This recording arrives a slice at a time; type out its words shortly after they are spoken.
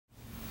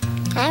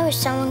I wish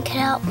someone could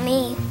help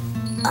me.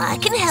 I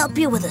can help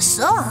you with a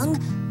song.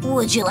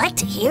 Would you like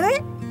to hear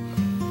it?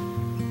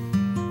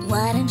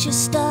 Why don't you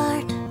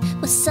start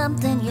with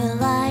something you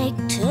like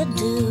to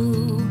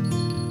do?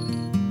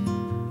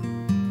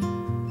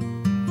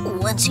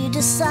 Once you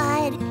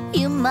decide,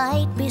 you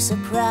might be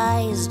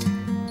surprised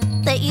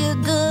that you're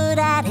good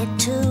at it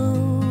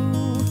too.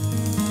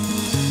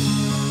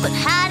 But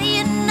how do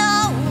you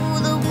know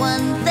the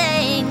one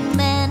thing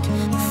meant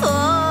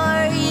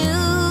for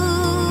you?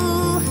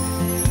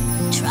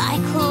 Try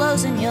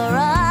closing your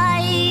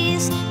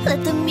eyes,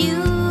 let the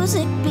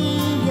music be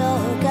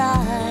your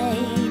guide,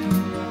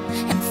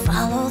 and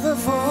follow the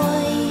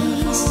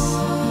voice,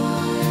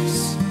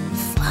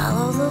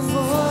 follow the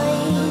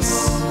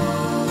voice,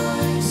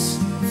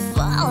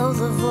 follow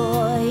the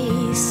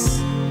voice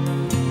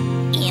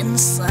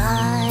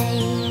inside.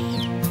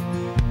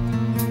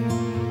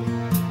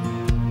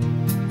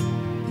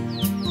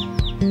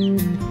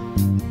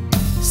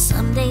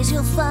 Some days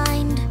you'll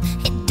find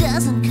it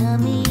doesn't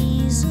come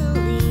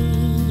easily.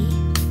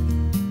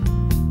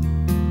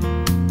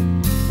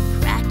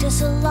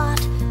 Practice a lot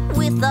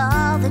with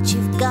all that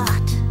you've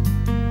got,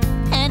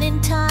 and in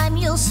time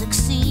you'll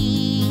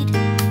succeed.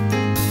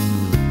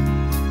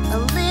 A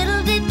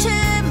little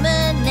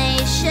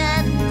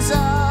determination's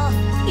all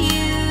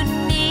you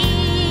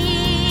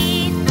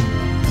need.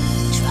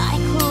 Try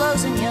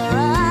closing your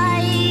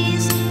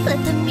eyes,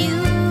 let the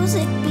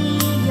music be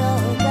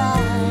your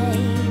guide,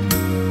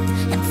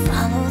 and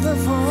follow the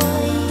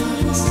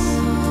voice,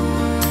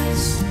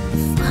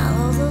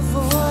 follow the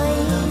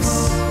voice,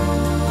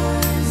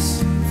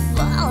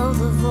 follow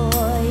the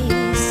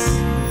voice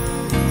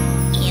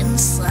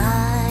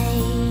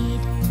inside.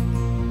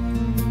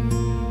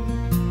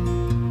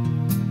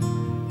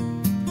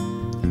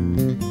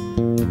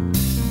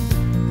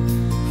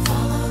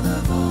 Follow the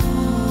voice,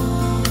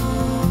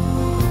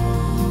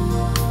 follow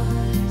the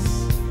voice,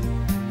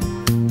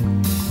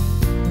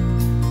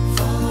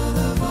 follow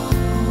the voice, follow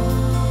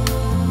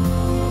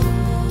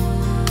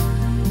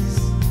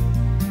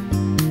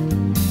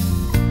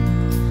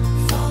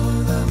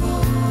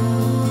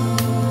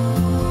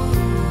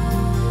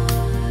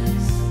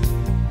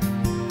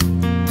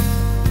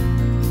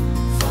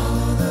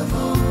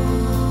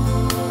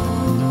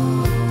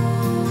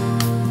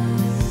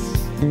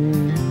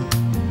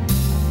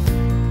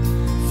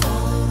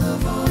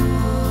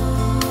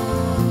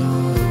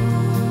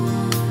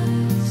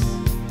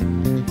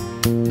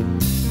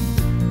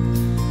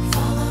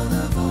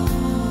the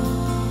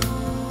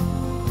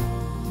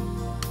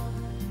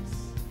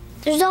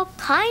There's all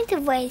kinds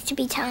of ways to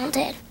be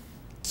talented.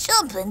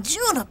 Jumpin'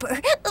 Juniper,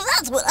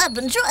 that's what I've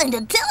been trying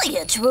to tell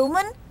you,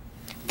 Truman.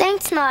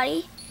 Thanks,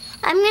 Noddy.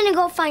 I'm gonna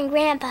go find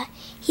Grandpa.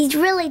 He's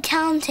really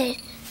talented,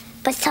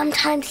 but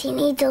sometimes he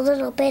needs a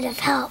little bit of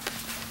help.